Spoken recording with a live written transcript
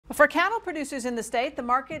For cattle producers in the state, the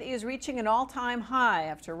market is reaching an all-time high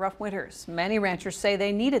after rough winters. Many ranchers say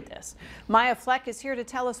they needed this. Maya Fleck is here to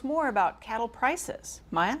tell us more about cattle prices.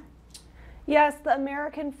 Maya? Yes, the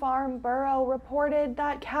American Farm Bureau reported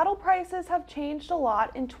that cattle prices have changed a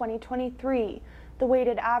lot in 2023. The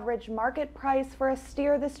weighted average market price for a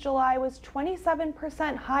steer this July was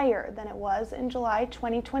 27% higher than it was in July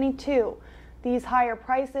 2022. These higher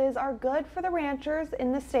prices are good for the ranchers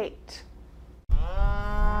in the state.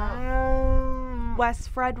 Wes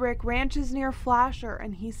Frederick ranches near Flasher,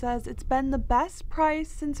 and he says it's been the best price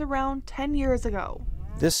since around 10 years ago.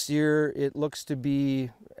 This year it looks to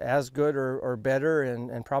be as good or better,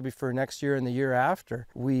 and probably for next year and the year after.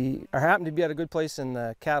 We are happen to be at a good place in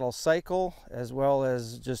the cattle cycle, as well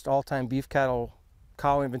as just all-time beef cattle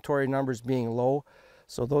cow inventory numbers being low.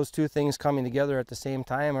 So those two things coming together at the same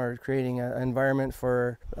time are creating an environment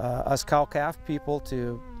for us cow-calf people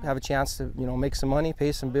to have a chance to, make some money,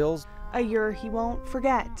 pay some bills. A year he won't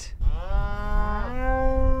forget.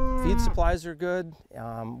 Feed supplies are good.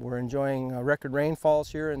 We're enjoying record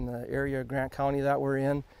rainfalls here in the area of Grant County that we're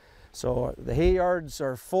in. So the hay yards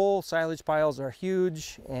are full, silage piles are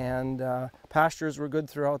huge, and pastures were good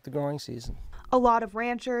throughout the growing season. A lot of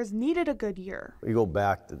ranchers needed a good year. You go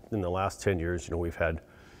back in the last 10 years, we've had,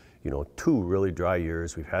 2 really dry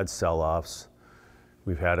years. We've had sell-offs.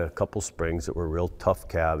 We've had a couple springs that were real tough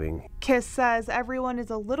calving. Kiss says everyone is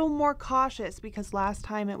a little more cautious because last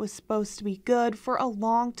time it was supposed to be good for a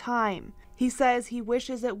long time. He says he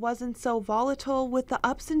wishes it wasn't so volatile with the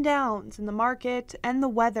ups and downs in the market and the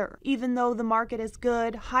weather. Even though the market is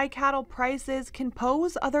good, high cattle prices can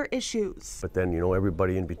pose other issues. But then,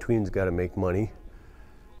 everybody in between's got to make money,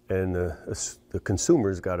 and the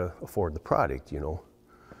consumer's got to afford the product,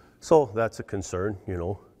 So that's a concern,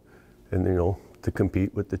 and, to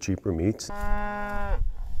compete with the cheaper meats.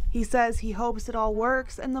 He says he hopes it all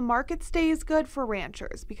works and the market stays good for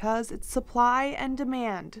ranchers because it's supply and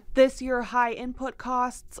demand. This year, high input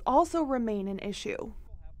costs also remain an issue.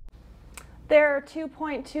 There are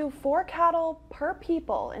 2.24 cattle per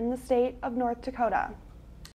people in the state of North Dakota.